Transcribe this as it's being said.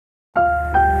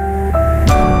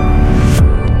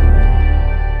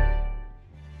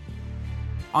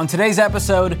On today's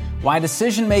episode, why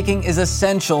decision-making is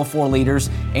essential for leaders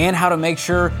and how to make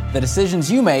sure the decisions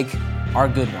you make are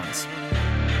good ones.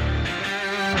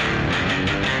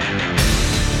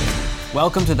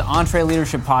 Welcome to the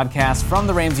EntreLeadership Podcast from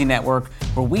the Ramsey Network,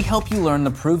 where we help you learn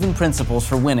the proven principles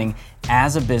for winning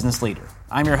as a business leader.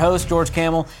 I'm your host, George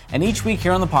Camel, and each week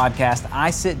here on the podcast, I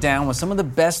sit down with some of the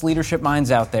best leadership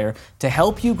minds out there to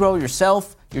help you grow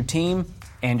yourself, your team,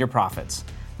 and your profits.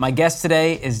 My guest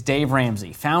today is Dave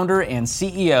Ramsey, founder and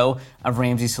CEO of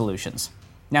Ramsey Solutions.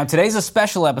 Now, today's a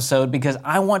special episode because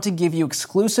I want to give you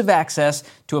exclusive access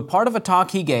to a part of a talk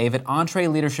he gave at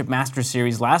EntreLeadership Master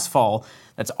Series last fall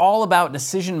that's all about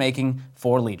decision-making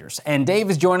for leaders. And Dave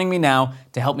is joining me now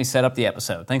to help me set up the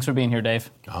episode. Thanks for being here,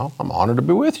 Dave. Oh, I'm honored to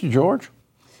be with you, George.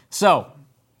 So,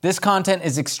 this content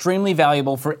is extremely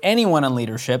valuable for anyone in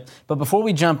leadership. But before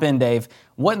we jump in, Dave,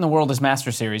 what in the world is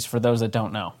Master Series for those that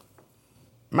don't know?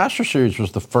 Master Series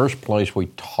was the first place we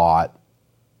taught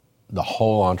the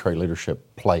whole EntreLeadership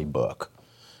playbook.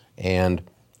 And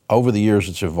over the years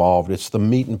it's evolved. It's the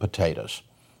meat and potatoes.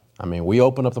 I mean, we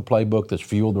opened up the playbook that's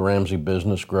fueled the Ramsey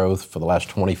business growth for the last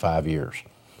 25 years.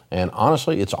 And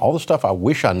honestly, it's all the stuff I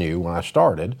wish I knew when I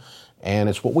started, and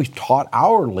it's what we've taught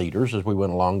our leaders as we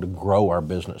went along to grow our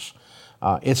business.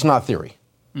 It's not theory.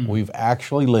 We've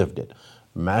actually lived it.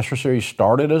 Master Series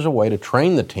started as a way to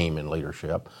train the team in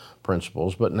leadership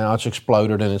principles, but now it's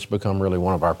exploded and it's become really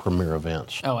one of our premier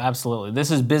events. Oh, absolutely.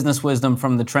 This is business wisdom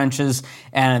from the trenches,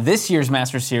 and this year's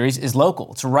Master Series is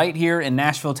local. It's right here in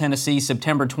Nashville, Tennessee,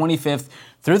 September 25th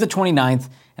through the 29th,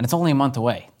 and it's only a month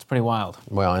away. It's pretty wild.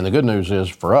 Well, and the good news is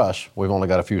for us, we've only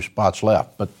got a few spots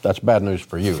left, but that's bad news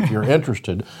for you. If you're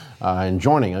interested in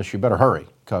joining us, you better hurry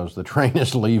because the train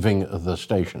is leaving the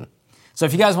station. So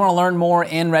if you guys want to learn more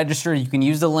and register, you can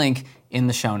use the link in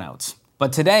the show notes.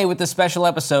 But today, with this special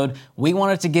episode, we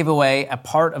wanted to give away a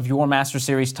part of your Master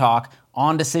Series talk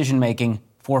on decision-making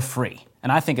for free.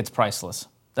 And I think it's priceless.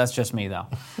 That's just me, though.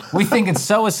 We think it's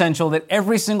so essential that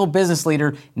every single business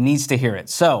leader needs to hear it.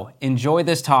 So enjoy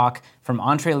this talk from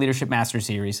EntreLeadership Master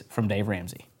Series from Dave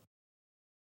Ramsey.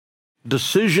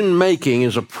 Decision-making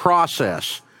is a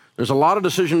process. There's a lot of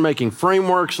decision-making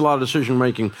frameworks, a lot of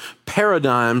decision-making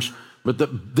paradigms.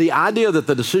 But the idea that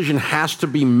the decision has to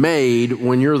be made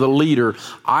when you're the leader,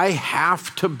 I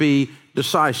have to be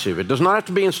decisive. It does not have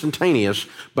to be instantaneous,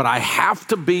 but I have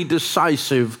to be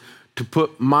decisive to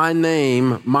put my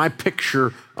name, my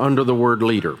picture under the word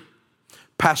leader.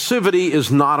 Passivity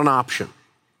is not an option.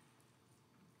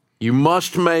 You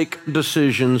must make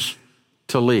decisions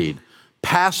to lead.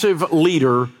 Passive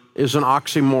leader is an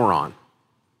oxymoron.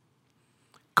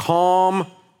 Calm,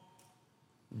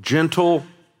 gentle,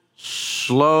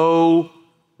 slow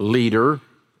leader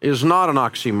is not an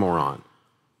oxymoron.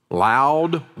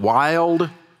 Loud, wild,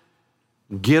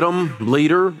 get 'em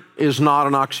leader is not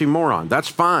an oxymoron. That's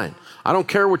fine. I don't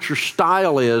care what your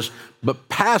style is, but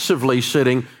passively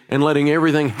sitting and letting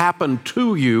everything happen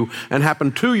to you and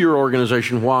happen to your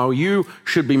organization while you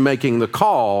should be making the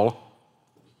call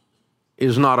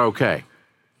is not okay.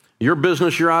 Your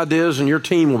business, your ideas, and your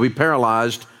team will be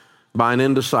paralyzed by an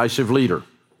indecisive leader.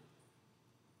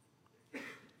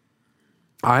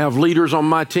 I have leaders on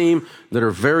my team that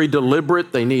are very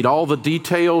deliberate. They need all the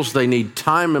details. They need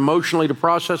time emotionally to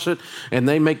process it, and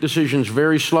they make decisions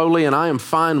very slowly, and I am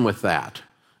fine with that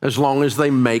as long as they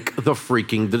make the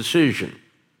freaking decision.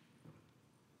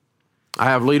 I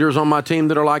have leaders on my team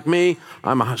that are like me.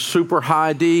 I'm a super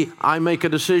high D. I make a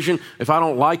decision. If I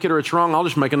don't like it or it's wrong, I'll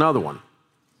just make another one.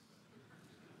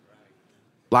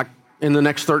 Like in the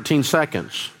next 13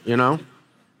 seconds, you know?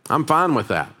 I'm fine with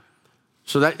that.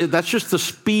 So that's just the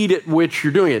speed at which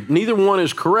you're doing it. Neither one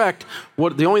is correct.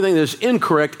 The only thing that's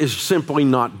incorrect is simply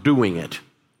not doing it.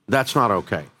 That's not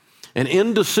okay. And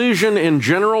indecision in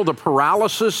general, the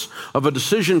paralysis of a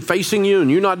decision facing you and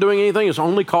you not doing anything is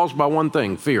only caused by one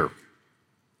thing, fear.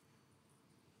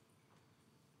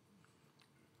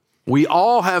 We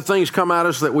all have things come at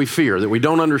us that we fear, that we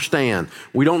don't understand,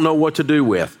 we don't know what to do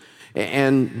with.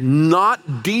 And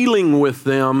not dealing with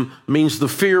them means the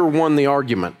fear won the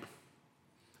argument.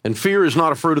 And fear is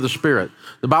not a fruit of the Spirit.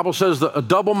 The Bible says that a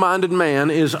double-minded man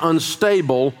is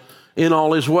unstable in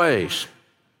all his ways.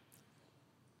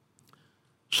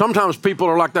 Sometimes people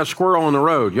are like that squirrel on the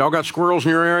road. Y'all got squirrels in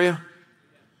your area?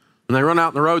 And they run out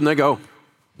in the road and they go,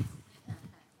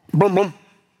 boom, boom.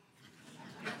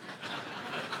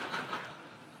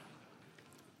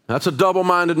 That's a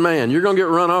double-minded man. You're going to get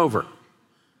run over.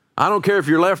 I don't care if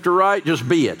you're left or right, just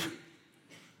be it.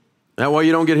 That way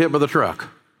you don't get hit by the truck.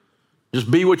 Just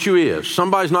be what you is.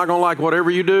 Somebody's not going to like whatever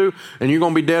you do, and you're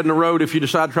going to be dead in the road if you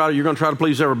decide you're going to try to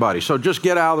please everybody. So just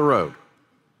get out of the road.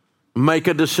 make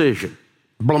a decision.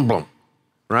 Blum, blum,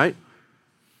 right?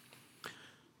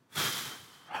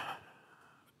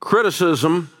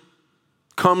 Criticism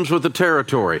comes with the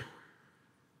territory.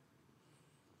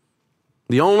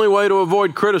 The only way to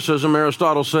avoid criticism,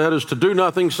 Aristotle said, is to do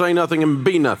nothing, say nothing, and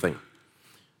be nothing.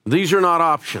 These are not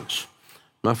options.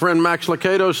 My friend Max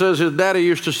Lucado says his daddy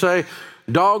used to say,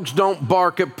 dogs don't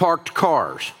bark at parked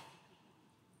cars.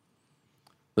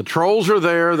 The trolls are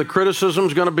there, the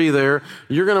criticism's going to be there,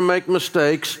 you're going to make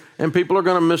mistakes, and people are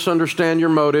going to misunderstand your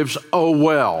motives. Oh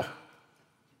well.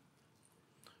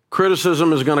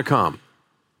 Criticism is going to come.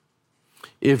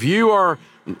 If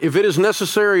it is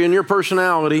necessary in your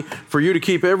personality for you to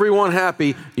keep everyone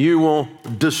happy, you will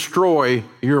destroy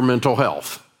your mental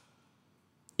health.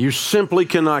 You simply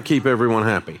cannot keep everyone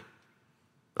happy.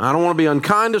 I don't want to be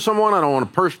unkind to someone. I don't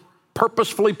want to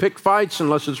purposefully pick fights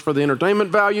unless it's for the entertainment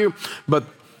value.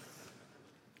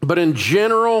 But in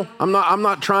general, I'm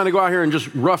not trying to go out here and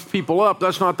just rough people up.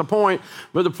 That's not the point.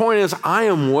 But the point is, I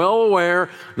am well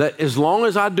aware that as long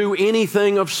as I do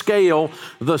anything of scale,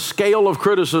 the scale of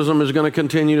criticism is going to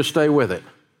continue to stay with it.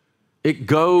 It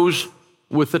goes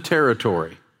with the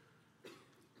territory.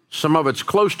 Some of it's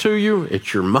close to you.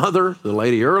 It's your mother, the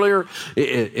lady earlier.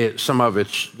 Some of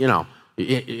it's,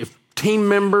 if team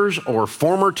members or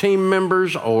former team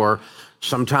members, or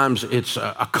sometimes it's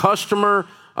a customer.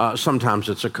 Sometimes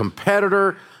it's a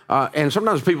competitor, and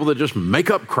sometimes people that just make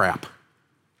up crap.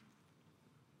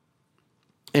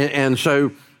 And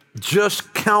so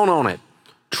just count on it.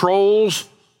 Trolls,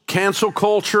 cancel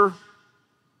culture,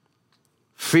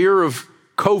 fear of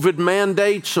COVID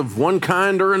mandates of one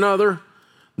kind or another.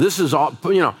 This is,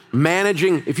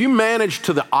 managing. If you manage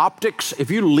to the optics, if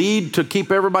you lead to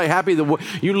keep everybody happy,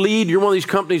 you're one of these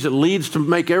companies that leads to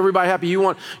make everybody happy. You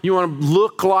want to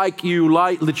look like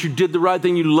that you did the right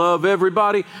thing. You love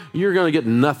everybody. You're going to get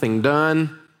nothing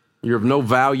done. You're of no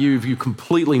value if you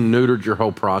completely neutered your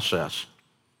whole process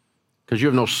because you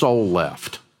have no soul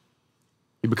left.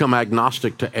 You become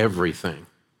agnostic to everything.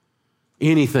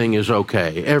 Anything is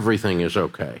okay. Everything is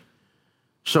okay.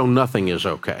 So nothing is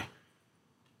okay.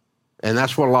 And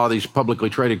that's what a lot of these publicly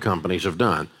traded companies have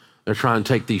done. They're trying to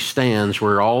take these stands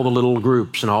where all the little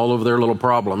groups and all of their little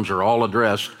problems are all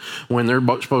addressed when they're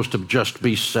supposed to just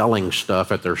be selling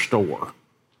stuff at their store.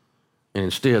 And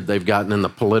instead, they've gotten in the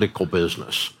political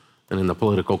business and in the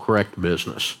politically correct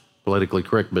business,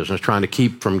 trying to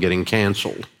keep from getting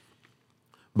canceled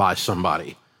by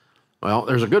somebody. Well,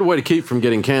 there's a good way to keep from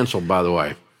getting canceled, by the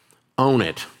way. Own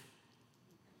it.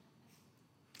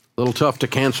 A little tough to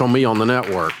cancel me on the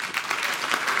network.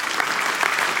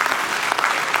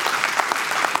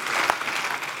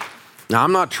 Now,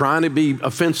 I'm not trying to be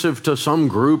offensive to some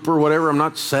group or whatever. I'm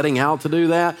not setting out to do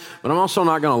that, but I'm also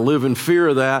not going to live in fear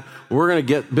of that. We're going to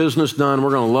get business done.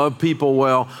 We're going to love people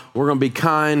well. We're going to be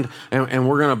kind, and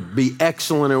we're going to be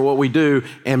excellent at what we do.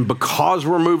 And because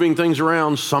we're moving things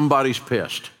around, somebody's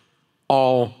pissed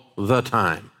all the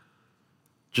time.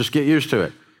 Just get used to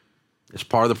it. It's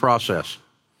part of the process.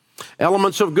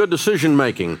 Elements of good decision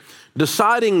making.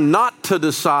 Deciding not to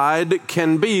decide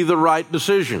can be the right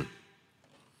decision.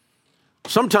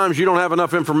 Sometimes you don't have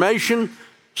enough information.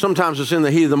 Sometimes it's in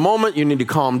the heat of the moment. You need to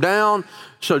calm down.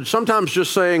 So sometimes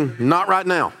just saying, not right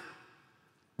now.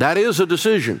 That is a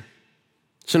decision.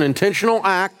 It's an intentional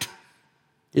act.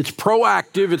 It's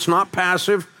proactive. It's not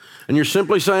passive. And you're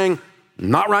simply saying,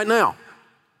 not right now.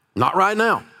 Not right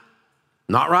now.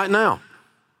 Not right now.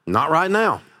 Not right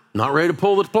now. Not ready to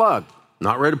pull the plug.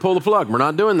 Not ready to pull the plug. We're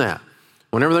not doing that.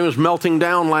 When everything was melting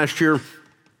down last year,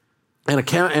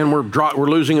 and we're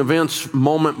losing events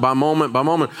moment by moment by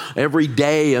moment. Every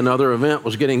day another event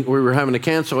we were having to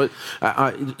cancel it.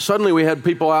 Suddenly we had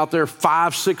people out there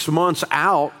 5-6 months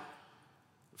out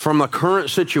from the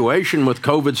current situation with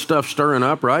COVID stuff stirring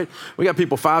up, right? We got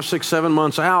people 5, 6, 7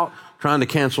 months out trying to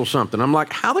cancel something. I'm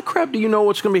like, how the crap do you know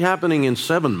what's going to be happening in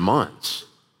 7 months?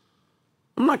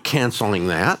 I'm not canceling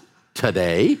that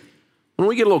today. When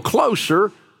we get a little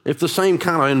closer, if the same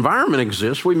kind of environment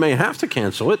exists, we may have to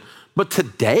cancel it. But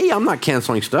today, I'm not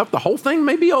canceling stuff. The whole thing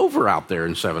may be over out there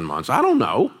in 7 months. I don't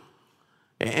know.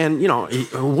 And,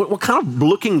 what kind of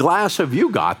looking glass have you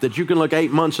got that you can look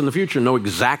 8 months in the future and know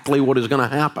exactly what is going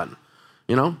to happen?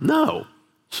 No.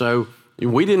 So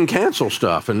we didn't cancel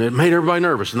stuff, and it made everybody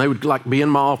nervous. And they would be in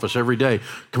my office every day.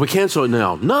 Can we cancel it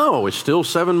now? No, it's still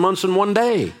 7 months and 1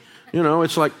 day.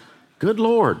 It's like, good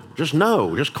Lord, just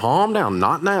calm down.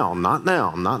 Not now, not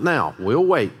now, not now. We'll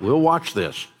wait. We'll watch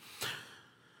this.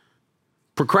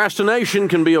 Procrastination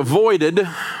can be avoided,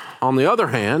 on the other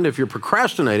hand, if you're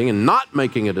procrastinating and not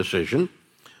making a decision,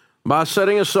 by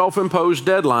setting a self-imposed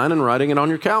deadline and writing it on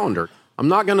your calendar. I'm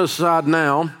not going to decide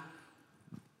now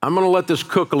I'm going to let this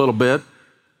cook a little bit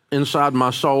inside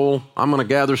my soul. I'm going to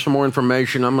gather some more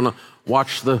information. I'm going to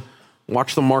watch the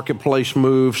marketplace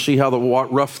move, see how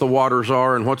rough the waters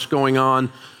are and what's going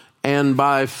on. And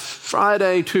by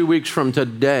Friday, 2 weeks from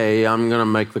today, I'm going to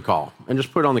make the call and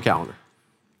just put it on the calendar.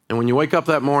 And when you wake up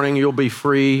that morning, you'll be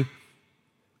free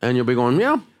and you'll be going,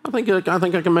 yeah, I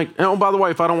think I can make. Oh, by the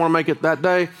way, if I don't want to make it that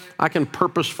day, I can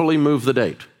purposefully move the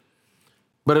date.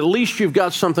 But at least you've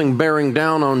got something bearing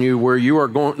down on you where you are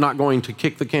not going to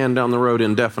kick the can down the road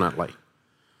indefinitely.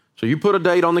 So you put a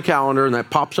date on the calendar and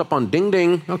that pops up on ding,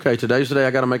 ding. Okay, today's the day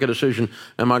I got to make a decision.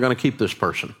 Am I going to keep this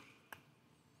person?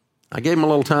 I gave him a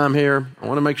little time here. I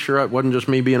want to make sure it wasn't just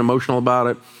me being emotional about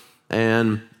it.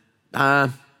 And I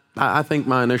think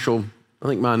my initial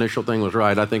thing was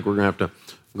right. I think we're going to have to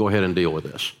go ahead and deal with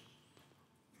this.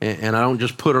 And I don't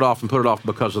just put it off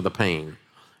because of the pain.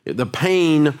 The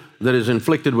pain that is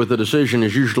inflicted with the decision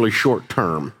is usually short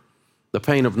term. The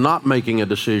pain of not making a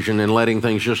decision and letting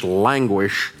things just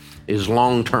languish is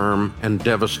long term and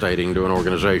devastating to an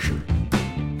organization.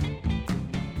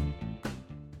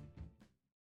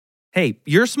 Hey,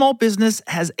 your small business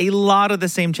has a lot of the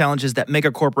same challenges that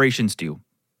mega corporations do,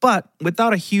 but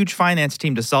without a huge finance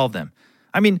team to solve them.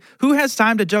 I mean, who has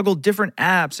time to juggle different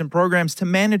apps and programs to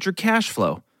manage your cash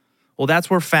flow? Well, that's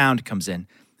where Found comes in.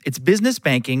 It's business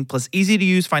banking plus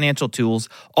easy-to-use financial tools,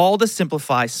 all to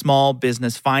simplify small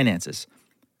business finances.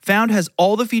 Found has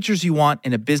all the features you want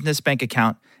in a business bank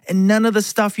account and none of the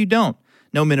stuff you don't.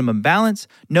 No minimum balance,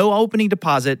 no opening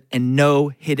deposit, and no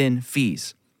hidden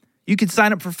fees. You can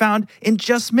sign up for Found in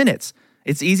just minutes.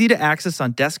 It's easy to access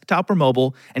on desktop or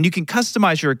mobile, and you can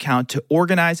customize your account to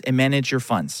organize and manage your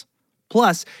funds.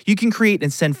 Plus, you can create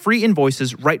and send free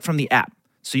invoices right from the app,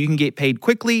 so you can get paid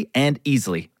quickly and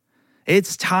easily.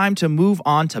 It's time to move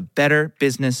on to better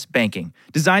business banking,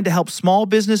 designed to help small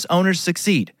business owners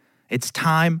succeed. It's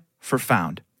time for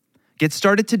Found. Get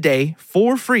started today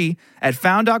for free at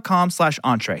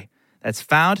found.com/entree. That's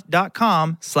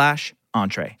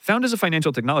found.com/entree. Found is a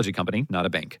financial technology company, not a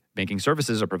bank. Banking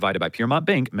services are provided by Piermont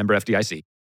Bank, member FDIC.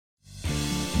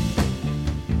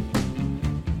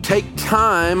 Take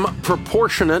time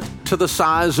proportionate to the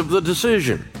size of the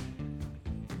decision.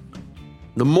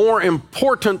 The more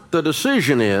important the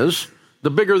decision is, the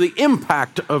bigger the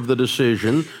impact of the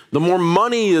decision, the more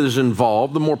money is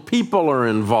involved, the more people are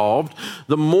involved,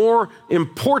 the more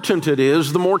important it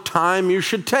is, the more time you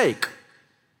should take.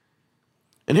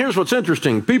 And here's what's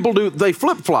interesting. They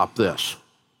flip-flop this.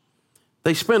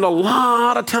 They spend a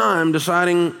lot of time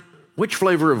deciding which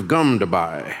flavor of gum to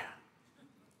buy.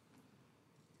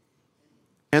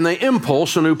 And they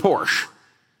impulse a new Porsche.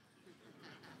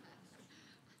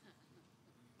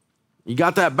 You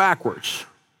got that backwards.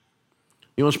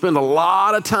 You want to spend a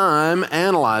lot of time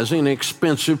analyzing an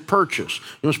expensive purchase.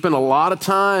 You want to spend a lot of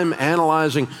time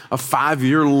analyzing a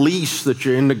 5-year lease that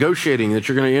you're negotiating, that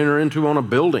you're going to enter into on a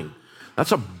building.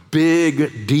 That's a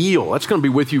big deal. That's going to be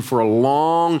with you for a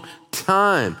long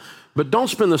time. But don't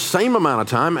spend the same amount of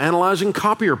time analyzing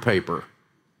copier paper.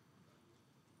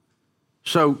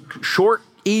 So short,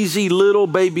 easy little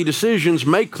baby decisions,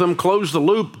 make them, close the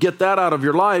loop, get that out of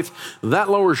your life. That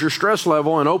lowers your stress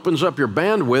level and opens up your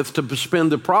bandwidth to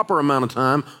spend the proper amount of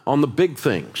time on the big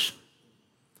things.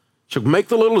 So make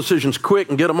the little decisions quick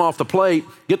and get them off the plate.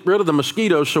 Get rid of the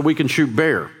mosquitoes so we can shoot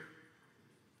bear.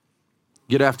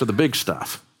 Get after the big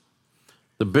stuff.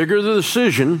 The bigger the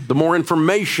decision, the more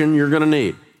information you're going to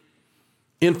need.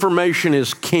 Information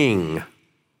is king.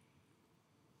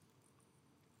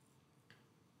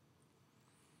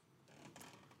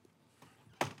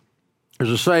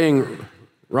 There's a saying,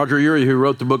 Roger Urey, who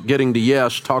wrote the book Getting to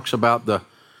Yes, talks about the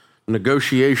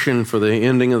negotiation for the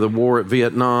ending of the war at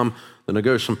Vietnam,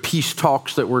 some peace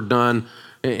talks that were done.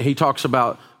 He talks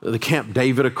about the Camp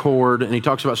David Accord, and he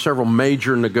talks about several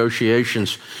major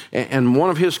negotiations. And one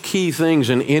of his key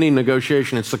things in any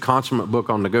negotiation, it's the consummate book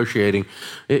on negotiating,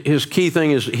 his key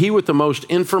thing is he with the most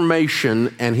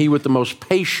information and he with the most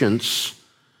patience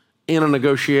in a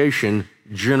negotiation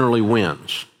generally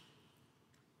wins.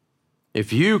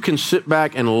 If you can sit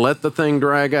back and let the thing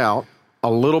drag out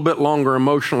a little bit longer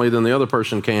emotionally than the other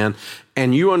person can,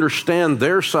 and you understand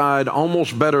their side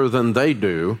almost better than they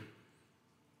do,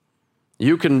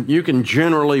 you can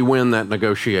generally win that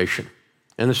negotiation.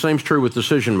 And the same's true with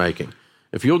decision making.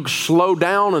 If you'll slow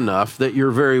down enough that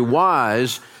you're very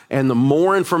wise, and the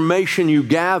more information you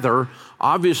gather,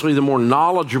 obviously the more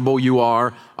knowledgeable you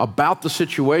are about the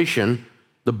situation,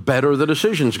 the better the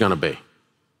decision's going to be.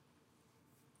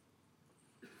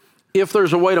 If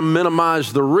there's a way to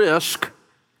minimize the risk,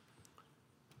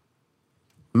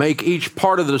 make each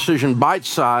part of the decision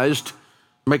bite-sized,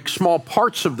 make small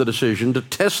parts of the decision, to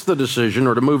test the decision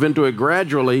or to move into it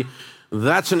gradually,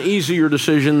 that's an easier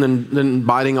decision than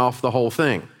biting off the whole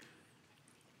thing.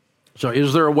 So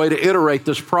is there a way to iterate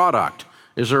this product?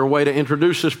 Is there a way to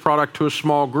introduce this product to a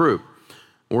small group?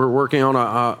 We're working on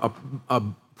a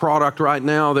product right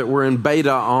now that we're in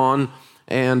beta on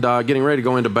and getting ready to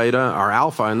go into beta, our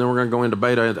alpha, and then we're going to go into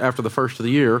beta after the first of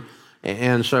the year.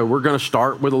 And so we're going to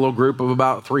start with a little group of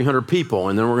about 300 people,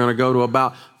 and then we're going to go to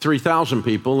about 3,000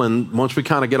 people. And once we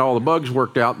kind of get all the bugs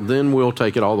worked out, then we'll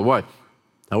take it all the way.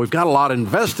 Now, we've got a lot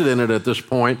invested in it at this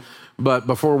point, but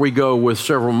before we go with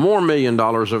several more $1 million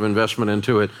of investment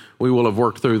into it, we will have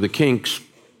worked through the kinks,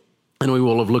 and we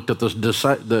will have looked at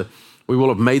we will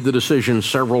have made the decision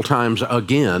several times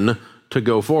again to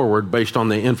go forward based on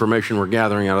the information we're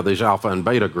gathering out of these alpha and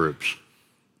beta groups.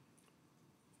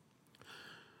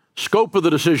 Scope of the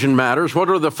decision matters. What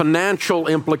are the financial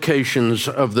implications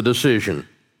of the decision?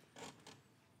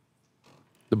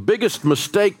 The biggest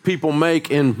mistake people make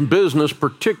in business,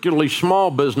 particularly small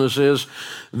business, is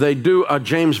they do a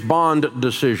James Bond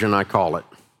decision, I call it.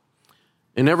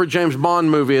 In every James Bond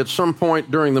movie, at some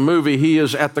point during the movie, he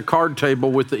is at the card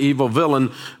table with the evil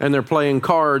villain, and they're playing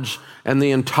cards, and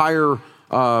the entire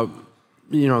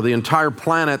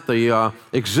planet, the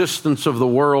existence of the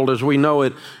world as we know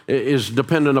it, is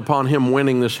dependent upon him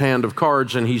winning this hand of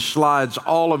cards, and he slides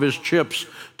all of his chips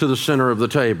to the center of the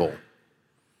table.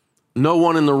 No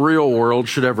one in the real world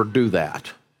should ever do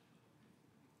that.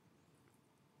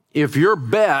 If your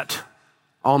bet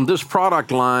on this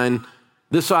product line,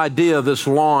 this idea, this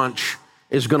launch,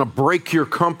 is going to break your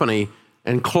company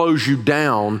and close you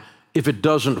down if it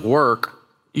doesn't work,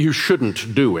 you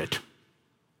shouldn't do it.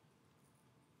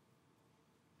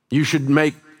 You should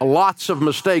make lots of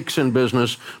mistakes in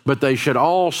business, but they should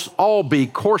all be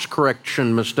course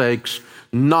correction mistakes,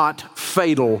 not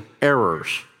fatal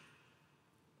errors.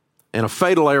 And a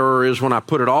fatal error is when I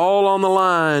put it all on the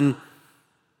line,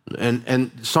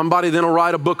 and somebody then will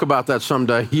write a book about that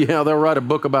someday. Yeah, they'll write a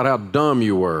book about how dumb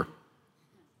you were.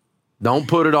 Don't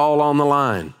put it all on the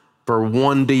line for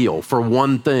one deal, for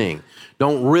one thing.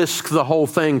 Don't risk the whole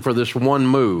thing for this one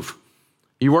move.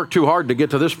 You work too hard to get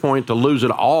to this point to lose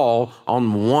it all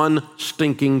on one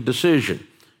stinking decision.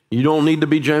 You don't need to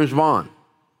be James Bond.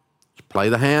 Just play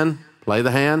the hand, play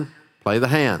the hand, play the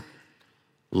hand.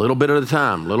 A little bit at a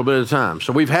time, a little bit at a time.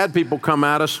 So we've had people come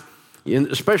at us,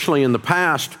 especially in the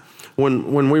past,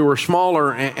 when we were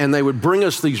smaller, and they would bring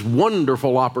us these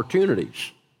wonderful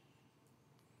opportunities.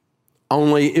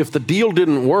 Only if the deal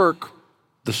didn't work,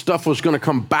 the stuff was going to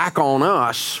come back on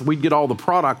us. We'd get all the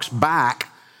products back,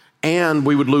 and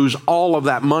we would lose all of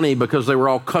that money because they were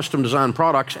all custom designed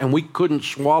products, and we couldn't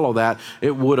swallow that.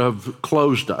 It would have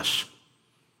closed us.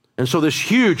 And so this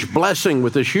huge blessing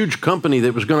with this huge company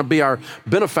that was going to be our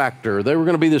benefactor, they were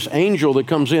going to be this angel that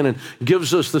comes in and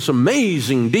gives us this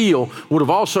amazing deal, would have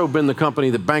also been the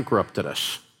company that bankrupted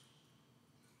us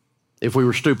if we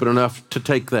were stupid enough to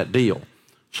take that deal.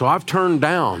 So I've turned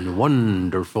down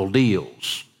wonderful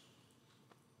deals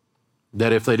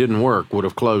that if they didn't work would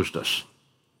have closed us.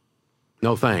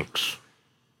 No thanks.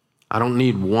 I don't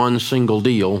need one single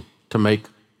deal to make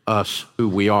us who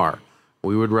we are.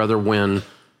 We would rather win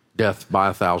death by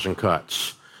 1,000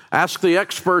 cuts. Ask the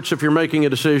experts if you're making a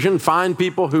decision. Find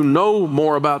people who know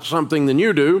more about something than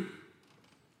you do.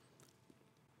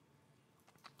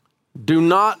 Do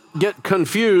not get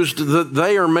confused that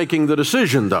they are making the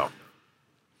decision, though.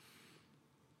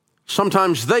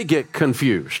 Sometimes they get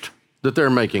confused that they're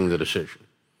making the decision.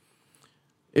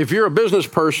 If you're a business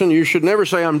person, you should never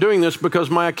say, I'm doing this because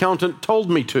my accountant told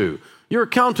me to. Your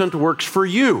accountant works for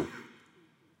you.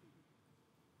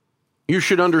 You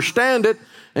should understand it,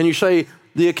 and you say,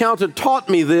 the accountant taught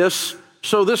me this,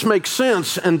 so this makes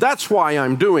sense, and that's why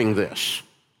I'm doing this.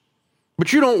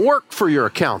 But you don't work for your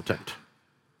accountant.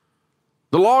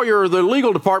 The lawyer or the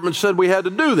legal department said we had to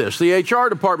do this. The HR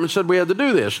department said we had to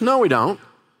do this. No, we don't.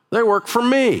 They work for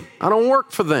me. I don't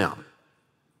work for them.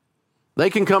 They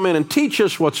can come in and teach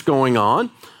us what's going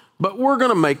on, but we're going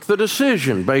to make the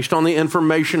decision based on the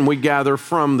information we gather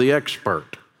from the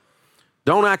expert.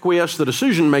 Don't acquiesce the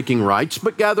decision-making rights,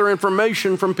 but gather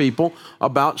information from people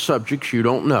about subjects you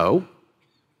don't know.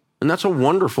 And that's a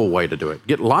wonderful way to do it.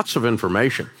 Get lots of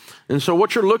information. And so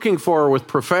what you're looking for with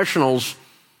professionals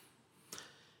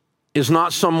is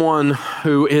not someone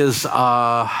who is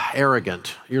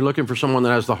arrogant. You're looking for someone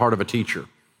that has the heart of a teacher.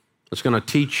 That's going to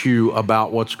teach you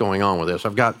about what's going on with this.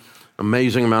 I've got an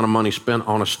amazing amount of money spent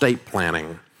on estate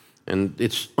planning, and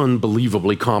it's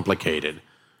unbelievably complicated.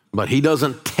 But he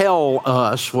doesn't tell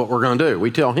us what we're going to do. We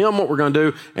tell him what we're going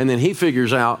to do, and then he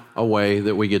figures out a way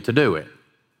that we get to do it.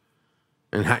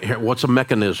 And what's a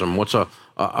mechanism? What's a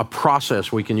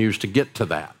process we can use to get to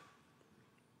that?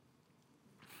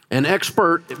 An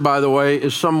expert, by the way,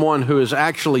 is someone who has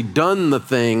actually done the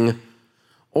thing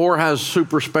or has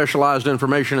super specialized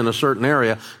information in a certain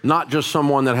area, not just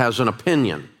someone that has an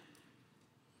opinion.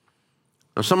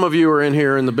 Now, some of you are in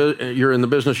here, you're in the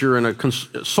business, you're in a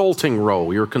consulting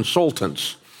role, you're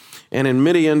consultants. And in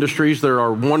many industries, there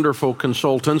are wonderful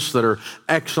consultants that are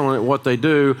excellent at what they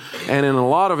do. And in a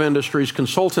lot of industries,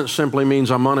 consultant simply means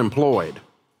I'm unemployed.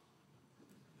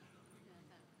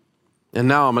 And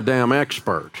now I'm a damn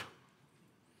expert.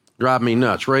 Drive me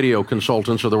nuts. Radio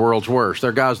consultants are the world's worst.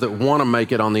 They're guys that want to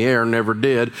make it on the air, never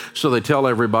did, so they tell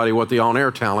everybody what the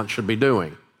on-air talent should be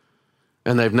doing.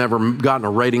 And they've never gotten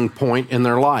a rating point in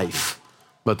their life,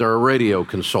 but they're a radio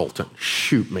consultant.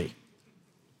 Shoot me.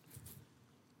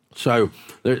 So,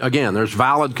 again, there's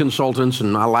valid consultants,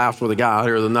 and I laughed with a guy out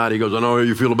here the other night. He goes, I know how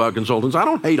you feel about consultants. I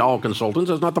don't hate all consultants.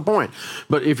 That's not the point.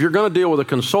 But if you're going to deal with a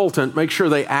consultant, make sure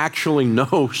they actually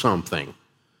know something.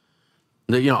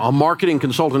 A marketing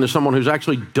consultant is someone who's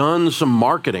actually done some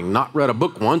marketing, not read a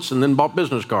book once and then bought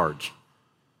business cards.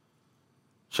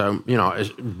 So,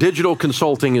 digital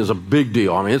consulting is a big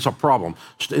deal. I mean, it's a problem.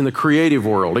 In the creative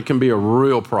world, it can be a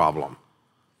real problem.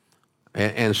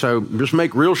 And so just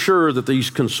make real sure that these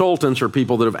consultants are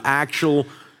people that have actual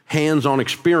hands-on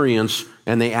experience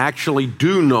and they actually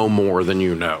do know more than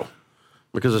you know,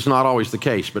 because it's not always the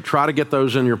case. But try to get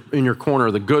those in your corner,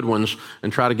 the good ones,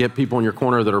 and try to get people in your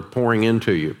corner that are pouring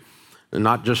into you, and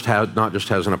not just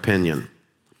has an opinion.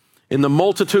 In the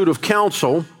multitude of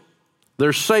counsel,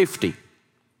 there's safety.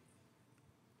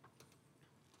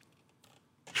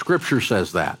 Scripture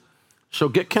says that. So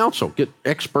get counsel, get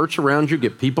experts around you,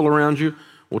 get people around you.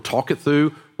 We'll talk it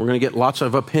through. We're going to get lots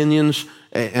of opinions.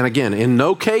 And again, in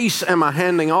no case am I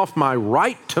handing off my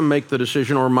right to make the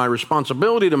decision or my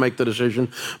responsibility to make the decision,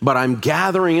 but I'm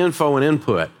gathering info and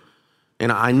input.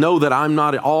 And I know that I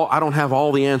don't have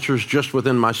all the answers just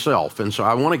within myself. And so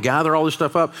I want to gather all this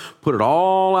stuff up, put it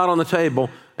all out on the table.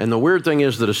 And the weird thing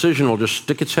is the decision will just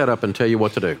stick its head up and tell you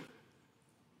what to do.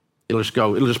 It'll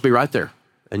just be right there,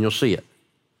 and you'll see it.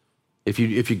 If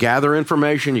you gather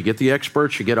information, you get the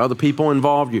experts, you get other people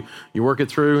involved, you work it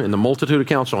through in the multitude of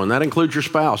counsel, and that includes your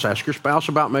spouse. Ask your spouse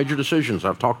about major decisions.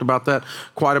 I've talked about that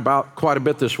quite a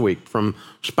bit this week, from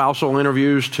spousal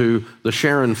interviews to the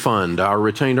Sharon Fund, our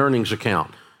retained earnings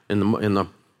account. In the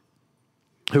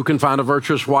who can find a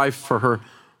virtuous wife, for her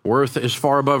worth is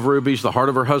far above rubies. The heart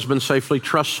of her husband safely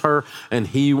trusts her, and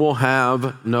he will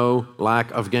have no lack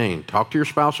of gain. Talk to your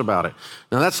spouse about it.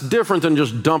 Now, that's different than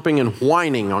just dumping and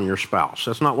whining on your spouse.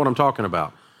 That's not what I'm talking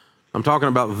about. I'm talking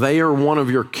about they are one of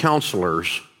your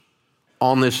counselors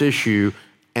on this issue,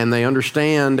 and they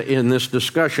understand in this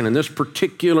discussion, in this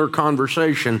particular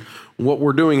conversation, what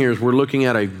we're doing here is we're looking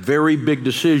at a very big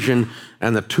decision,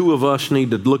 and the two of us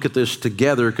need to look at this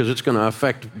together because it's going to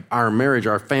affect our marriage,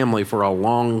 our family for a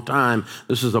long time.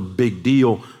 This is a big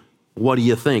deal. What do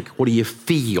you think? What do you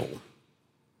feel?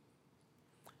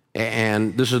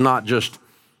 And this is not just,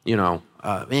 some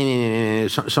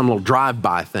little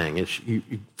drive-by thing. You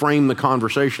frame the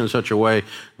conversation in such a way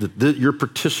that your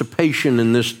participation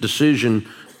in this decision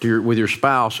with your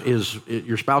spouse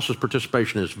your spouse's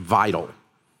participation is vital.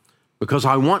 Because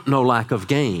I want no lack of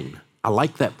gain. I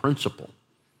like that principle.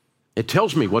 It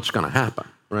tells me what's going to happen,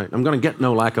 right? I'm going to get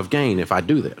no lack of gain if I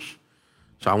do this.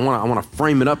 So I want to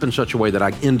frame it up in such a way that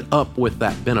I end up with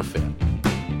that benefit.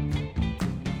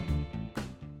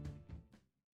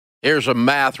 Here's a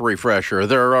math refresher.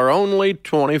 There are only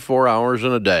 24 hours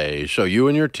in a day, so you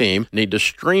and your team need to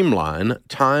streamline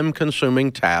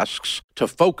time-consuming tasks to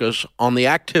focus on the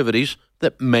activities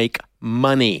that make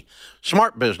money.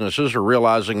 Smart businesses are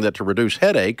realizing that to reduce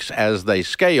headaches as they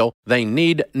scale, they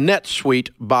need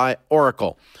NetSuite by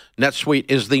Oracle. NetSuite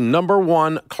is the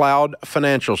 #1 cloud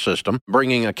financial system,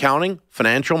 bringing accounting,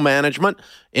 financial management,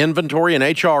 inventory, and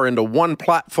HR into one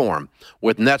platform.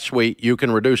 With NetSuite, you can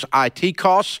reduce IT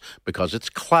costs because it's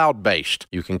cloud-based.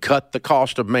 You can cut the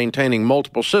cost of maintaining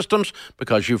multiple systems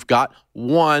because you've got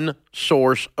one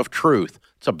source of truth.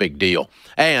 It's a big deal.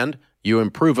 And you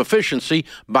improve efficiency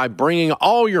by bringing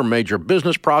all your major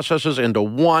business processes into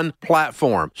one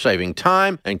platform, saving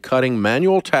time and cutting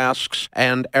manual tasks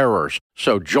and errors.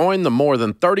 So join the more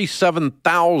than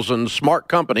 37,000 smart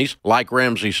companies like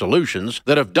Ramsey Solutions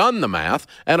that have done the math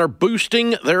and are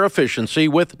boosting their efficiency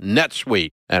with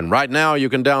NetSuite. And right now you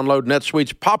can download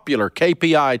NetSuite's popular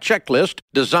KPI checklist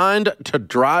designed to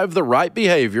drive the right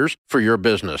behaviors for your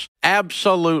business.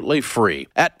 Absolutely free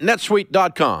at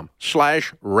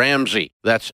netsuite.com/Ramsey.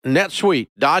 That's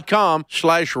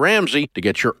netsuite.com/Ramsey to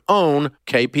get your own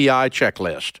KPI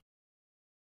checklist.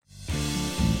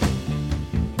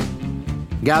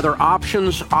 Gather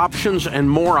options, options, and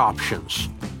more options.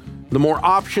 The more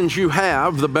options you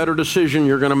have, the better decision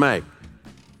you're going to make.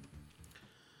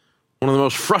 One of the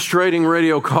most frustrating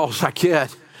radio calls I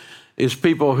get is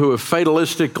people who have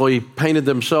fatalistically painted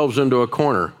themselves into a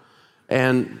corner,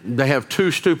 and they have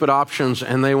two stupid options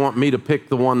and they want me to pick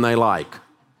the one they like.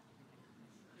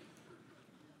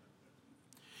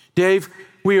 Dave,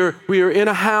 we are in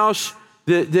a house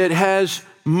that has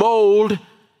mold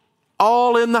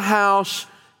all in the house,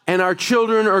 and our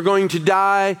children are going to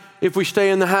die if we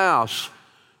stay in the house.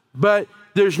 But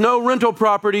there's no rental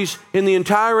properties in the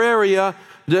entire area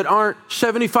that aren't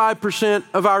 75%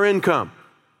 of our income.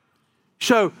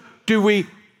 So do we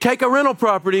take a rental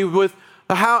property with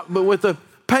a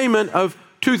payment of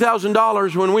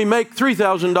 $2,000 when we make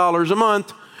 $3,000 a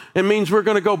month? It means we're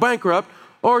going to go bankrupt.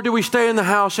 Or do we stay in the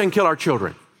house and kill our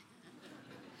children?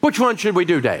 Which one should we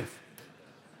do, Dave?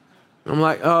 I'm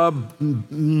like,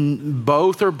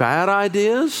 both are bad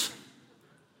ideas.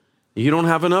 You don't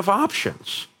have enough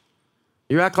options.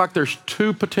 You act like there's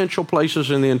two potential places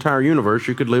in the entire universe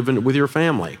you could live in with your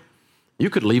family.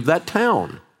 You could leave that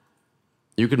town.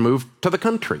 You could move to the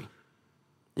country.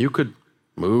 You could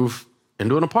move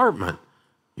into an apartment.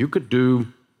 You could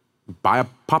buy a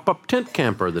pop-up tent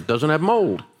camper that doesn't have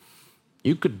mold.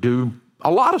 You could do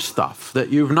a lot of stuff that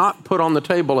you've not put on the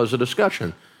table as a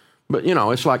discussion. But,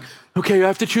 it's like, okay, I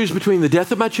have to choose between the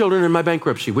death of my children and my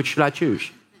bankruptcy. Which should I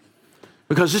choose?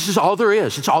 Because this is all there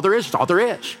is. It's all there is. It's all there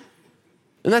is.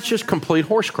 And that's just complete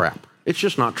horse crap. It's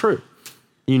just not true.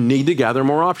 You need to gather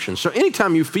more options. So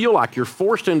anytime you feel like you're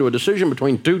forced into a decision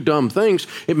between two dumb things,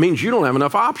 it means you don't have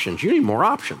enough options. You need more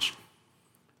options.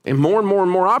 And more and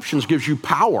more options gives you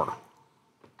power.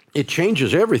 It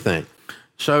changes everything.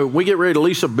 So we get ready to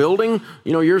lease a building,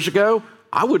 years ago.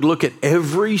 I would look at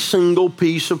every single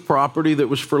piece of property that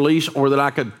was for lease or that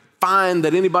I could find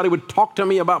that anybody would talk to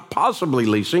me about possibly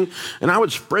leasing, and I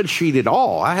would spreadsheet it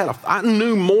all. I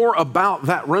knew more about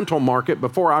that rental market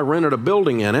before I rented a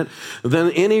building in it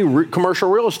than any commercial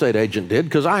real estate agent did,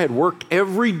 because I had worked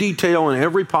every detail and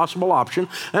every possible option,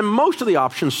 and most of the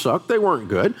options sucked. They weren't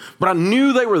good, but I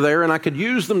knew they were there, and I could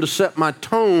use them to set my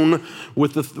tone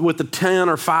with the 10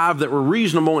 or 5 that were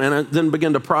reasonable, and then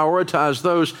begin to prioritize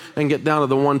those and get down to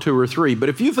the 1, 2, or 3. But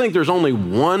if you think there's only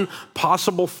one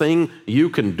possible thing you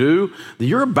can do,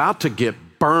 you're about to get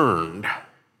burned.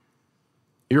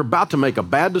 You're about to make a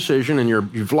bad decision, and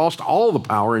you've lost all the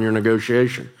power in your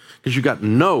negotiation because you've got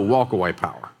no walkaway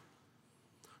power.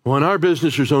 Well, in our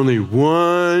business, there's only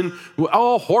one.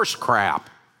 Oh, horse crap.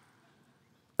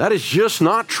 That is just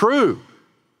not true.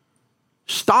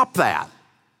 Stop that.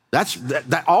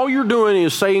 That all you're doing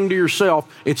is saying to yourself,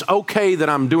 it's okay that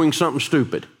I'm doing something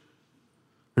stupid.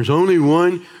 There's only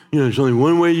one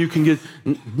way you can get.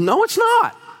 No, it's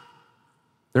not.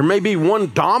 There may be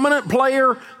one dominant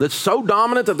player that's so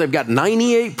dominant that they've got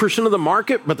 98% of the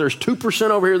market, but there's 2%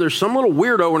 over here. There's some little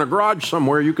weirdo in a garage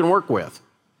somewhere you can work with.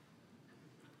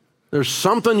 There's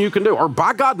something you can do. Or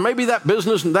by God, maybe that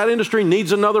business and that industry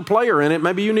needs another player in it.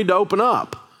 Maybe you need to open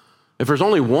up. If there's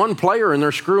only one player and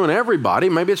they're screwing everybody,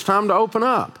 maybe it's time to open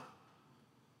up.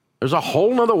 There's a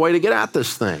whole nother way to get at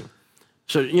this thing.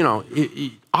 So,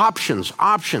 options.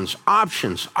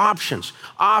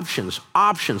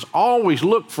 Always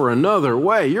look for another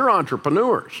way. You're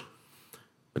entrepreneurs.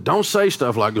 But don't say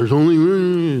stuff like, there's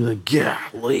only,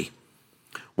 golly.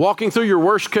 Walking through your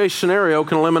worst case scenario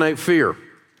can eliminate fear.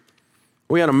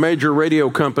 We had a major radio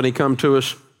company come to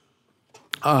us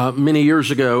many years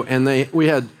ago, and we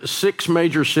had 6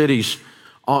 major cities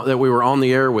that we were on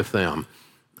the air with them.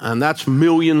 And that's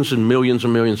millions and millions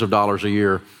and millions of dollars a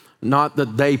year. Not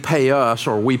that they pay us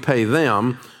or we pay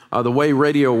them. The way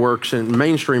radio works in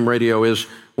mainstream radio is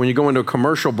when you go into a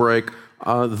commercial break,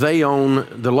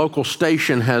 the local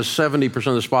station has 70%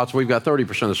 of the spots. We've got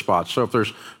 30% of the spots. So if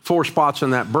there's 4 spots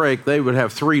in that break, they would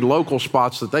have 3 local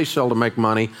spots that they sell to make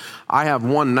money. I have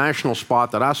 1 national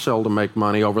spot that I sell to make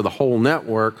money over the whole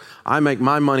network. I make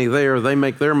my money there. They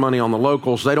make their money on the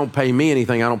locals. They don't pay me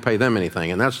anything. I don't pay them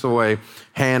anything. And that's the way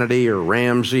Hannity or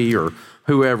Ramsey or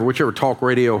whoever, whichever talk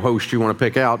radio host you want to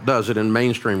pick out, does it in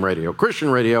mainstream radio. Christian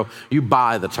radio, you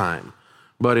buy the time.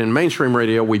 But in mainstream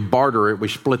radio, we barter it, we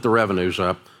split the revenues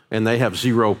up, and they have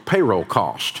 0 payroll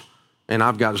cost, and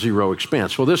I've got 0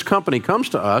 expense. Well, this company comes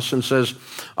to us and says,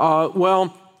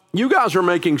 you guys are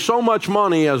making so much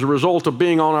money as a result of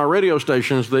being on our radio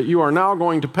stations that you are now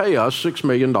going to pay us $6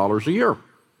 million a year.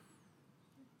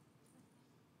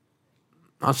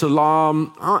 I said,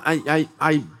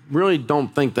 I really don't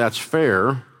think that's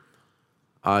fair.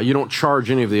 You don't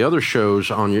charge any of the other shows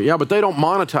on you. Yeah, but they don't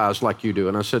monetize like you do.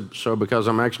 And I said, so because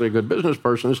I'm actually a good business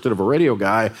person instead of a radio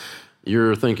guy,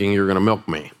 you're thinking you're going to milk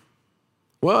me.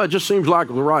 Well, it just seems like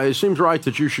right. It seems right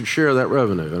that you should share that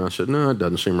revenue. And I said, no, it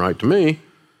doesn't seem right to me.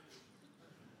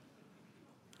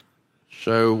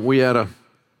 So we had a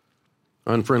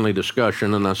unfriendly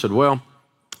discussion, and I said, well,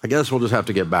 I guess we'll just have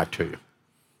to get back to you.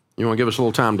 You want to give us a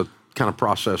little time to kind of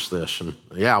process this? And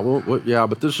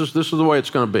but this is the way it's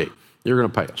going to be. You're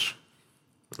going to pay us.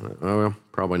 Well,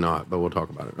 probably not, but we'll talk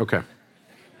about it. Okay.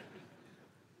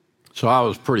 So I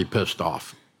was pretty pissed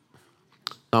off.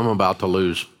 I'm about to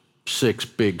lose 6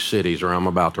 big cities, or I'm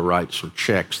about to write some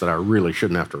checks that I really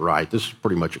shouldn't have to write. This is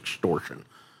pretty much extortion.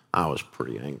 I was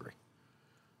pretty angry.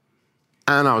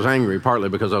 And I was angry partly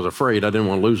because I was afraid I didn't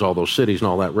want to lose all those cities and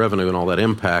all that revenue and all that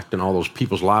impact and all those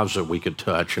people's lives that we could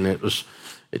touch. And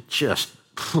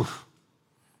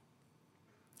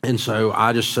and so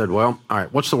I just said, well, all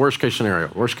right, what's the worst case scenario?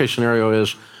 Worst case scenario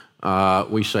is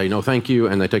we say no thank you,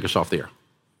 and they take us off the air.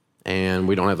 And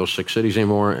we don't have those 6 cities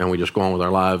anymore, and we just go on with our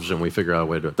lives, and we figure out a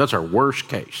way to do it. That's our worst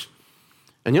case.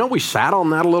 And we sat on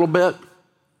that a little bit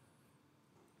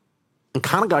and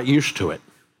kind of got used to it.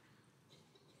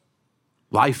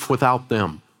 Life without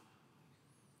them.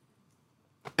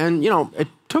 And, it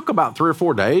took about 3 or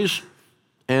 4 days,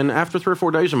 and after 3 or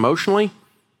 4 days emotionally,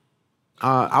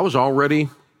 I was already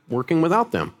working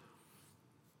without them.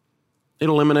 It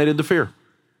eliminated the fear.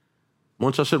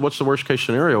 Once I said, what's the worst case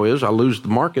scenario is I lose the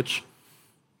markets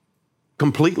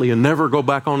completely and never go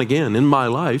back on again in my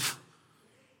life,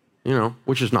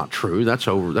 which is not true. That's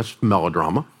over. That's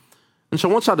melodrama. And so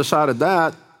once I decided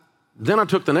that, then I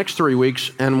took the next 3 weeks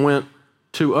and went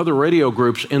to other radio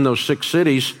groups in those 6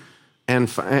 cities and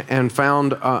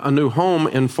found a new home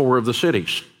in 4 of the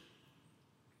cities.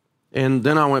 And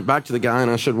then I went back to the guy and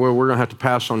I said, well, we're going to have to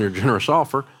pass on your generous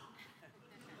offer.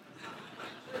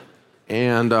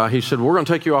 And he said, we're going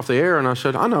to take you off the air. And I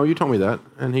said, I know, you told me that.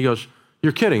 And he goes,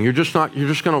 you're kidding. You're just going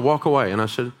to walk away. And I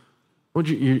said, well,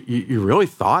 you really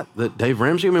thought that Dave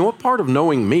Ramsey? I mean, what part of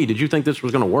knowing me did you think this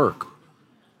was going to work?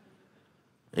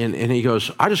 And he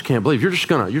goes, I just can't believe you're just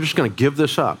going to give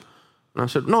this up. And I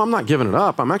said, no, I'm not giving it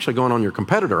up. I'm actually going on your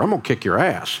competitor. I'm going to kick your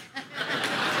ass.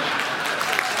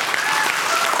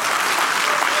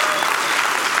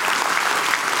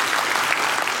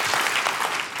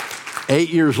 Eight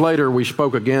years later, we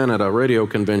spoke again at a radio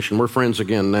convention. We're friends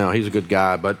again now. He's a good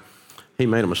guy, but he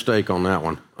made a mistake on that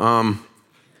one.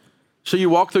 So you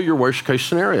walk through your worst case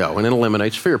scenario, and it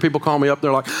eliminates fear. People call me up.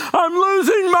 They're like, I'm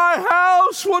losing my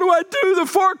house. What do I do? The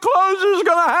foreclosure is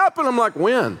going to happen. I'm like,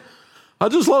 when? I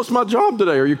just lost my job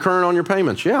today. Are you current on your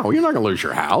payments? Yeah, well, you're not going to lose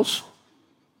your house.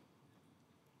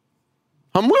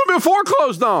 I'm going to be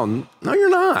foreclosed on. No, you're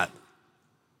not.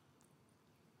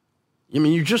 You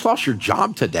mean you just lost your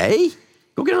job today?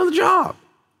 Go get another job.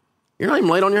 You're not even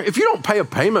late on if you don't pay a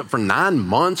payment for 9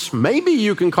 months, maybe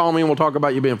you can call me and we'll talk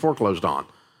about you being foreclosed on.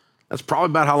 That's probably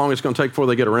about how long it's going to take before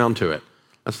they get around to it.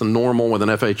 That's the normal with an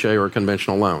FHA or a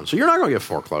conventional loan. So you're not going to get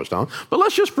foreclosed on. But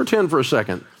let's just pretend for a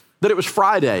second that it was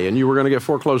Friday and you were going to get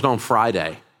foreclosed on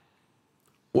Friday.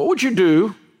 What would you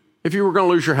do if you were going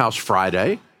to lose your house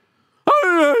Friday?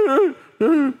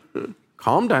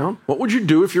 Calm down. What would you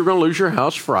do if you were going to lose your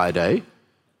house Friday?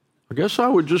 I guess I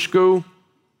would just go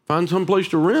find some place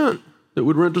to rent that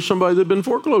would rent to somebody that had been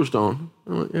foreclosed on.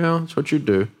 Yeah, that's what you'd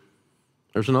do.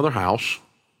 There's another house,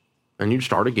 and you'd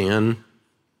start again,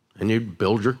 and you'd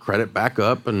build your credit back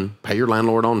up and pay your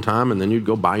landlord on time, and then you'd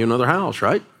go buy you another house,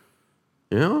 right?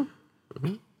 Yeah?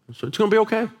 So it's going to be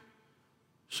okay.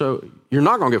 So you're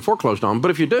not going to get foreclosed on,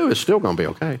 but if you do, it's still going to be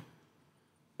okay.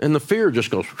 And the fear just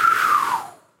goes,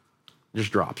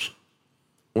 just drops.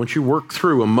 Once you work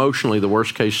through emotionally the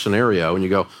worst case scenario and you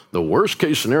go, the worst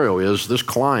case scenario is this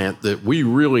client that we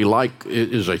really like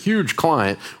is a huge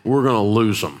client, we're going to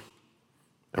lose them.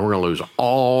 And we're going to lose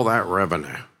all that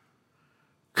revenue.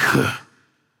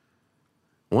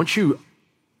 Once you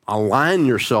align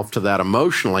yourself to that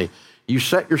emotionally, you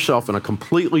set yourself in a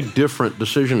completely different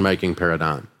decision-making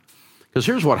paradigm. Because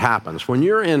here's what happens. When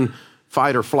you're in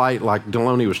fight or flight, like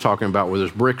Deloney was talking about with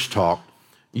his bricks talk,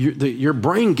 your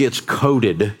brain gets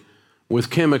coated with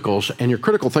chemicals and your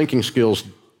critical thinking skills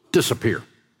disappear.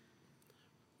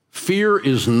 Fear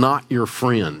is not your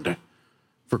friend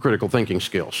for critical thinking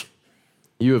skills.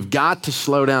 You have got to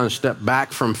slow down and step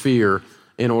back from fear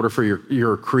in order for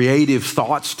your creative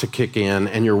thoughts to kick in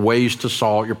and your ways to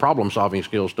solve, your problem-solving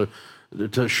skills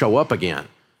to show up again.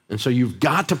 And so you've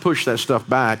got to push that stuff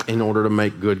back in order to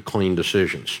make good, clean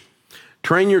decisions.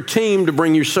 Train your team to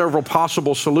bring you several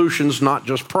possible solutions, not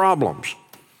just problems.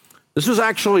 This is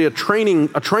actually a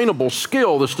trainable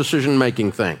skill, this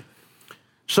decision-making thing.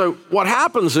 So what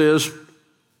happens is,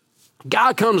 a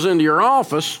guy comes into your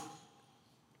office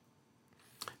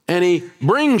and he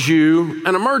brings you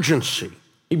an emergency.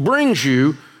 She brings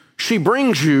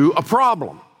you a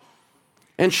problem,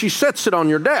 and she sets it on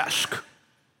your desk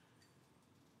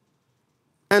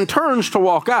and turns to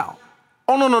walk out.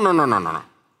 Oh, no.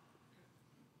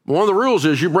 One of the rules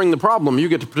is you bring the problem, you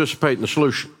get to participate in the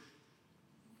solution.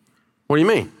 What do you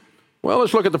mean? Well,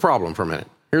 let's look at the problem for a minute.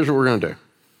 Here's what we're going to do.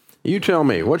 You tell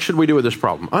me, what should we do with this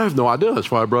problem? I have no idea.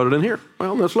 That's why I brought it in here.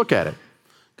 Well, let's look at it,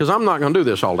 because I'm not going to do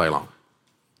this all day long.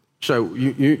 So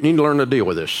you need to learn to deal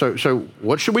with this. So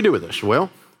what should we do with this?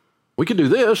 Well, we could do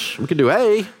this. We could do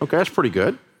A. Okay, that's pretty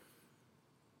good.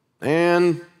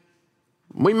 And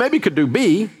we maybe could do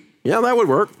B. Yeah, that would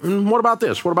work. And what about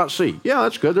this? What about C? Yeah,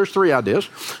 that's good. There's 3 ideas.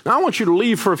 Now, I want you to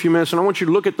leave for a few minutes, and I want you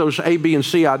to look at those A, B, and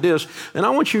C ideas, and I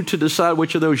want you to decide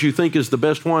which of those you think is the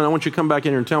best one. I want you to come back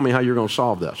in here and tell me how you're going to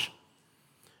solve this.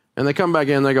 And they come back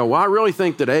in and they go, well, I really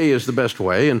think that A is the best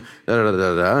way, and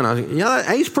da-da-da-da-da. And I think, yeah,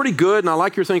 A's pretty good, and I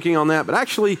like your thinking on that, but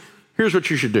actually, here's what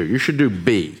you should do. You should do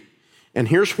B. And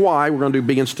here's why we're going to do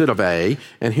B instead of A,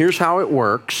 and here's how it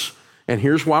works, and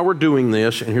here's why we're doing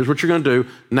this, and here's what you're going to do.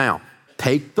 Now,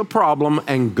 take the problem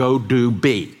and go do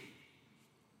B.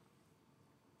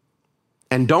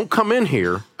 And don't come in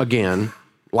here again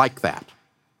like that.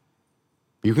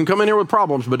 You can come in here with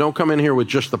problems, but don't come in here with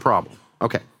just the problem.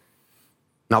 Okay.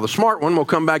 Now, the smart one will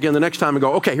come back in the next time and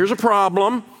go, okay, here's a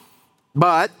problem,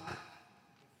 but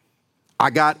I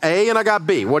got A and I got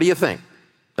B. What do you think?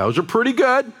 Those are pretty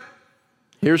good.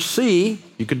 Here's C.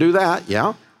 You could do that.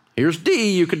 Yeah. Here's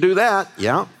D. You could do that.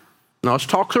 Yeah. Now, let's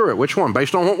talk through it. Which one?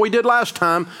 Based on what we did last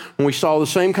time when we saw the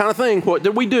same kind of thing, what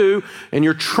did we do? And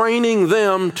you're training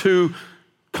them to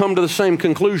come to the same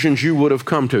conclusions you would have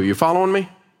come to. You following me?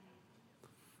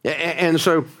 And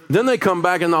so then they come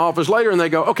back in the office later and they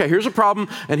go, okay, here's a problem,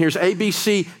 and here's A, B,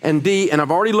 C, and D, and I've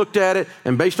already looked at it,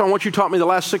 and based on what you taught me the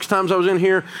last 6 times I was in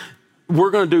here, we're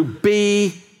going to do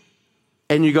B.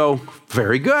 And you go,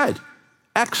 very good.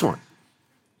 Excellent.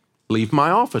 Leave my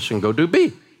office and go do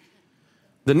B.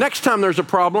 The next time there's a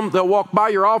problem, they'll walk by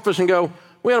your office and go,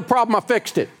 we had a problem, I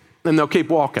fixed it. And they'll keep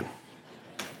walking.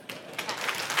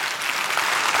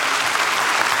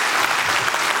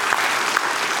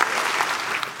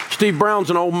 Steve Brown's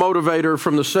an old motivator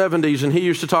from the 70s, and he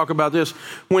used to talk about this.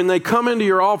 When they come into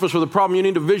your office with a problem, you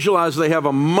need to visualize they have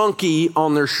a monkey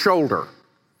on their shoulder.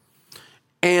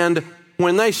 And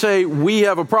when they say, we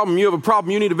have a problem, you have a problem,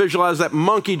 you need to visualize that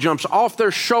monkey jumps off their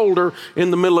shoulder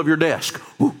in the middle of your desk.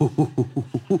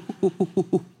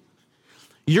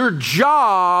 Your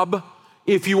job,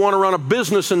 if you want to run a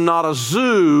business and not a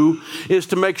zoo, is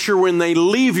to make sure when they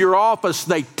leave your office,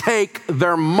 they take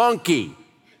their monkey.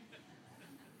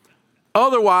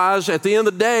 Otherwise, at the end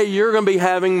of the day, you're going to be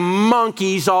having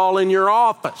monkeys all in your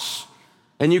office.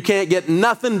 And you can't get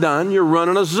nothing done. You're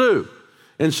running a zoo.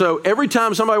 And so every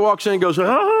time somebody walks in and goes,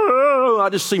 oh, I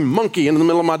just see monkey in the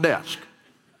middle of my desk.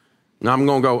 Now I'm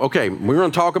going to go, okay, we're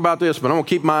going to talk about this, but I'm going to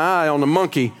keep my eye on the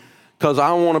monkey because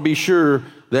I want to be sure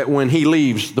that when he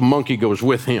leaves, the monkey goes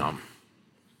with him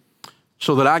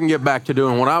so that I can get back to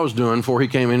doing what I was doing before he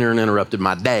came in here and interrupted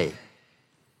my day.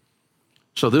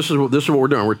 So this is what we're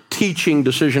doing. We're teaching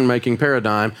decision-making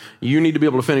paradigm. You need to be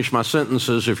able to finish my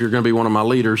sentences if you're going to be one of my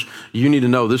leaders. You need to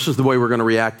know this is the way we're going to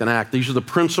react and act. These are the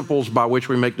principles by which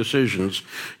we make decisions.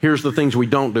 Here's the things we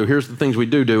don't do. Here's the things we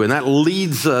do. And that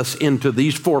leads us into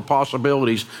these 4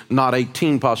 possibilities, not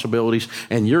 18 possibilities.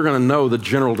 And you're going to know the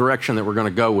general direction that we're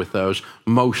going to go with those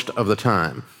most of the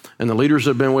time. And the leaders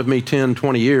that have been with me 10,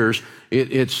 20 years,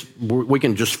 we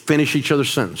can just finish each other's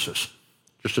sentences,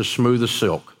 just as smooth as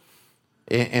silk.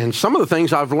 And some of the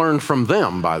things I've learned from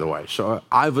them, by the way. So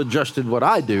I've adjusted what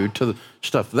I do to the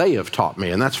stuff they have taught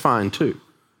me, and that's fine too.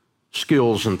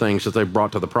 Skills and things that they've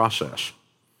brought to the process.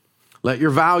 Let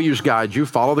your values guide you.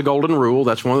 Follow the golden rule.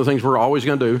 That's one of the things we're always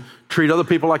going to do. Treat other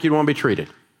people like you want to be treated.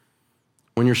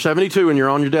 When you're 72 and you're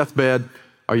on your deathbed,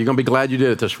 are you going to be glad you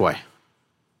did it this way?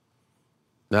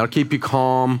 That'll keep you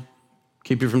calm,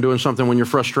 keep you from doing something when you're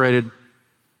frustrated,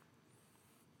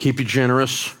 keep you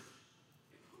generous.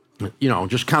 You know,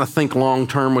 just kind of think long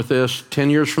term with this. 10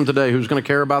 years from today, who's going to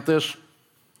care about this?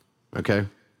 Okay.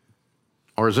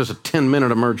 Or is this a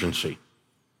 10-minute emergency?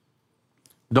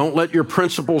 Don't let your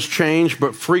principles change,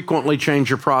 but frequently change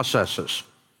your processes.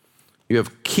 You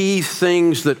have key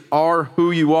things that are who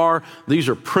you are. These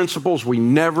are principles. We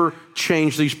never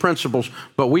change these principles,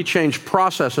 but we change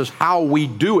processes, how we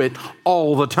do it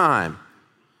all the time.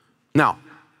 Now,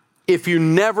 if you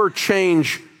never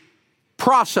change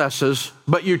processes,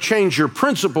 but you change your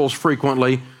principles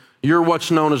frequently, you're what's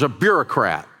known as a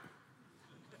bureaucrat.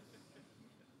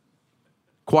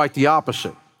 Quite the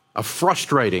opposite, a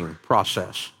frustrating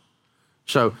process.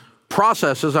 So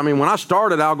processes. I mean, when I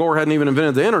started, Al Gore hadn't even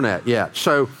invented the internet yet.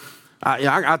 So I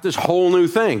got this whole new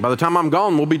thing. By the time I'm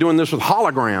gone, we'll be doing this with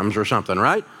holograms or something,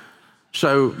 right?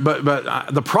 So, but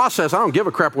the process, I don't give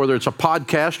a crap whether it's a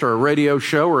podcast or a radio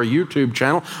show or a YouTube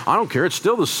channel. I don't care. It's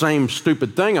still the same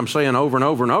stupid thing I'm saying over and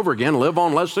over and over again. Live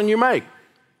on less than you make.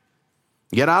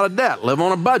 Get out of debt. Live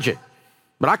on a budget.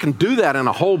 But I can do that in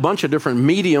a whole bunch of different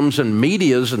mediums and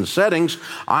medias and settings.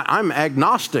 I'm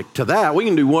agnostic to that. We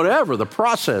can do whatever the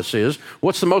process is.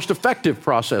 What's the most effective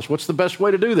process? What's the best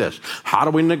way to do this? How do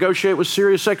we negotiate with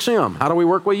SiriusXM? How do we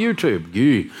work with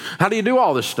YouTube? How do you do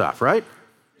all this stuff, right?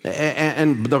 So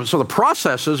the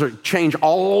processes change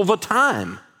all the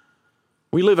time.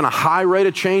 We live in a high rate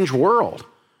of change world.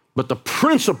 But the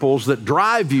principles that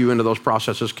drive you into those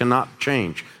processes cannot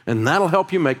change. And that'll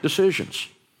help you make decisions.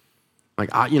 Like,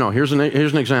 here's an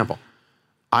example.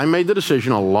 I made the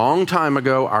decision a long time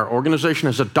ago. Our organization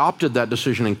has adopted that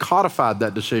decision and codified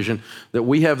that decision that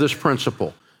we have this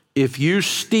principle. If you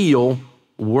steal,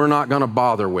 we're not going to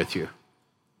bother with you.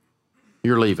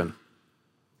 You're leaving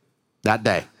that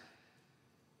day.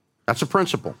 That's a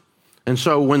principle. And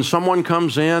so when someone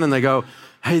comes in and they go,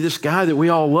 hey, this guy that we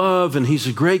all love, and he's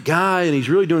a great guy, and he's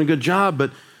really doing a good job,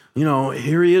 but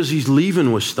here he is, he's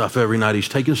leaving with stuff every night. He's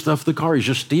taking stuff to the car. He's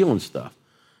just stealing stuff.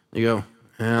 You go,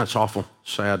 yeah, that's awful,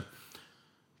 sad.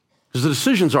 Because the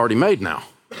decision's already made now.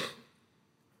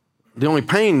 The only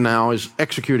pain now is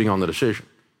executing on the decision.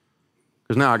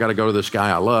 Because now I got to go to this guy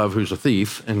I love who's a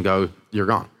thief and go, you're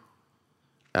gone.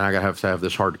 And I got to have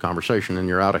this hard conversation and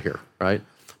you're out of here, right?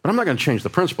 But I'm not going to change the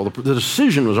principle. The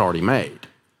decision was already made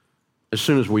as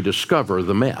soon as we discover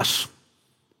the mess,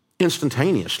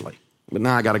 instantaneously. But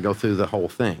now I got to go through the whole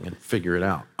thing and figure it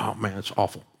out. Oh, man, it's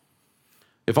awful.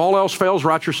 If all else fails,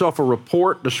 write yourself a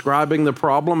report describing the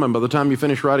problem, and by the time you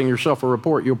finish writing yourself a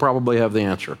report, you'll probably have the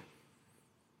answer,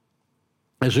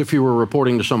 as if you were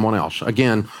reporting to someone else.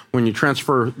 Again, when you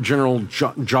transfer general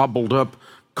jobbled up,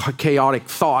 chaotic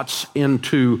thoughts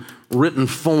into written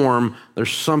form,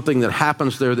 there's something that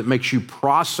happens there that makes you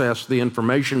process the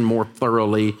information more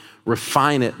thoroughly,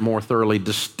 refine it more thoroughly,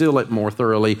 distill it more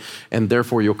thoroughly, and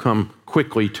therefore you'll come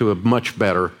quickly to a much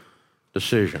better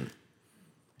decision.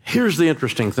 Here's the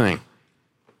interesting thing.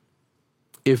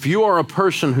 If you are a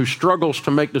person who struggles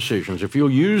to make decisions, if you'll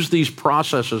use these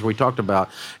processes we talked about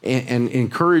and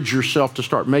encourage yourself to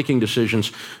start making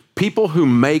decisions, people who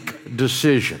make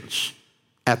decisions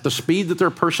at the speed that their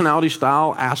personality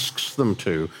style asks them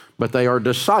to, but they are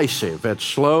decisive at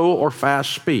slow or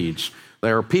fast speeds.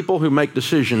 There are people who make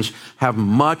decisions have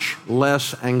much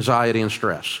less anxiety and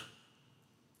stress.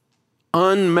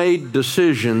 Unmade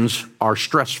decisions are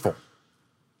stressful.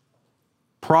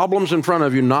 Problems in front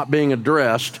of you not being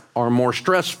addressed are more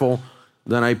stressful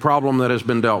than a problem that has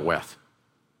been dealt with.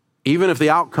 Even if the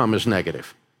outcome is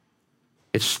negative,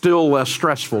 it's still less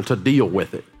stressful to deal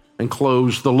with it and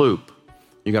close the loop.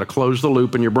 You got to close the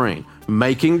loop in your brain.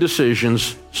 Making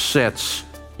decisions sets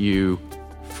you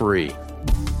free.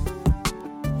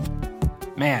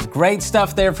 Man, great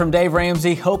stuff there from Dave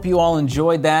Ramsey. Hope you all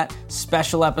enjoyed that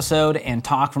special episode and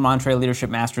talk from EntreLeadership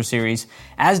Master Series.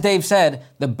 As Dave said,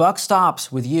 the buck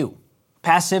stops with you.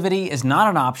 Passivity is not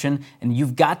an option, and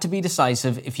you've got to be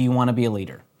decisive if you want to be a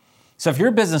leader. So if you're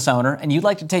a business owner and you'd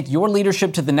like to take your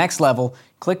leadership to the next level,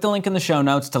 click the link in the show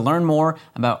notes to learn more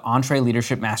about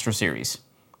EntreLeadership Master Series.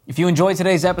 If you enjoyed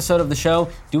today's episode of the show,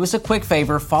 do us a quick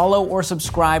favor, follow or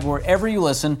subscribe wherever you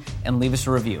listen, and leave us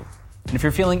a review. And if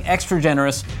you're feeling extra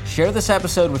generous, share this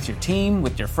episode with your team,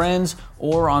 with your friends,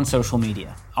 or on social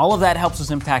media. All of that helps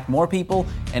us impact more people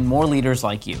and more leaders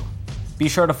like you. Be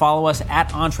sure to follow us at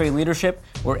EntreLeadership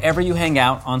wherever you hang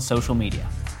out on social media.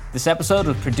 This episode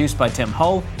was produced by Tim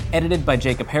Hull, edited by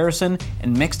Jacob Harrison,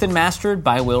 and mixed and mastered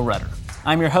by Will Rudder.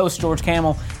 I'm your host, George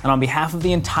Camel, and on behalf of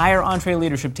the entire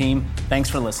EntreLeadership team, thanks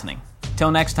for listening.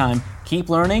 Till next time, keep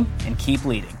learning and keep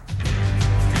leading.